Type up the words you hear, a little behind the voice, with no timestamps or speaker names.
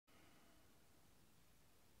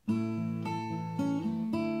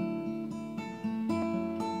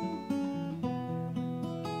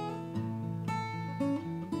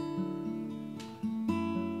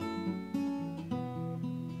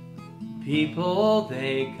People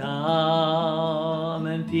they come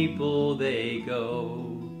and people they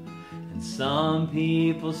go, and some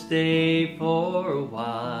people stay for a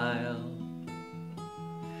while.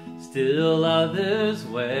 Still others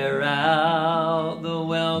wear out the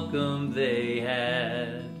welcome they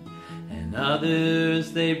had, and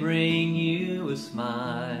others they bring you a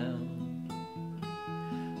smile.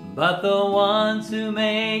 But the ones who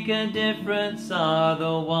make a difference are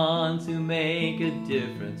the ones who make a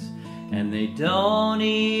difference, and they don't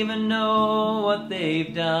even know what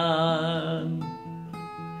they've done.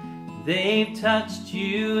 They've touched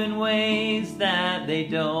you in ways that they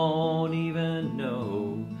don't even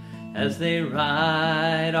know, as they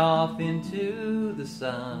ride off into the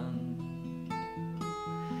sun.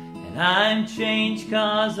 And I'm changed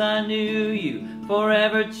 'cause I knew you,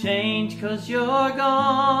 forever changed 'cause you're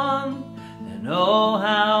gone. And oh,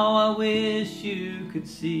 how I wish you could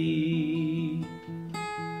see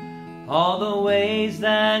all the ways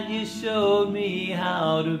that you showed me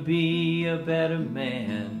how to be a better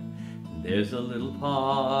man. There's a little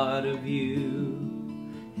part of you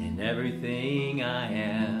in everything I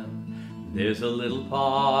am. There's a little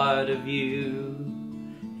part of you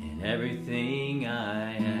in everything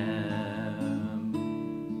I am.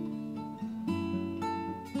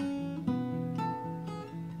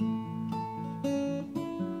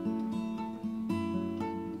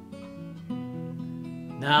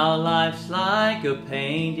 Now life's like a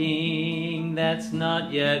painting that's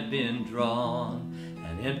not yet been drawn,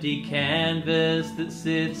 an empty canvas that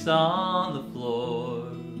sits on the floor.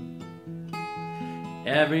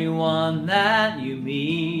 Everyone that you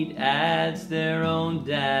meet adds their own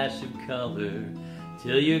dash of color,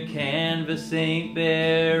 till your canvas ain't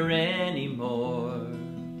bare anymore.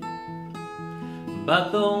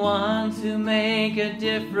 But the ones who make a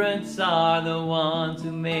difference are the ones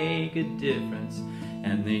who make a difference,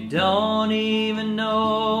 and they don't even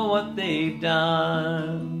know what they've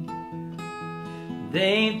done.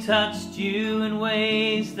 They've touched you in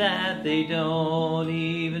ways that they don't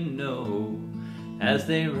even know, as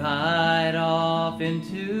they ride off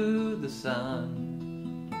into the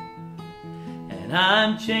sun. And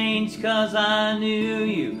I'm changed 'cause I knew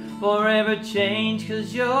you, forever changed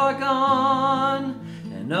 'cause you're gone.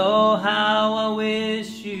 And oh, how I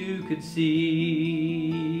wish you could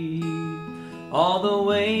see all the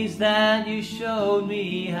ways that you showed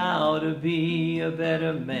me how to be a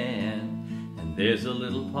better man. And there's a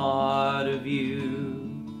little part of you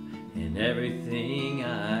in everything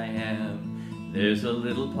I am. There's a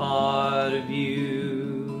little part of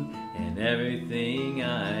you in everything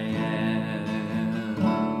I am.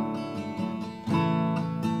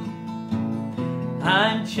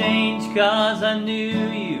 I'm changed 'cause I knew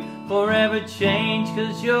you, forever changed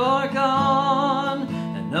 'cause you're gone.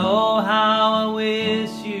 And oh, how I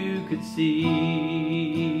wish you could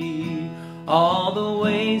see all the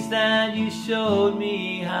ways that you showed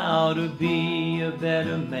me how to be a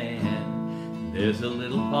better man. There's a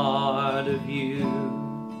little part of you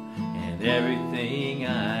in everything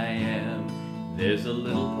I am. There's a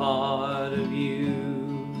little part of you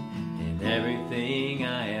in everything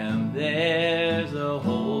I am. There's a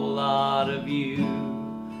whole lot of you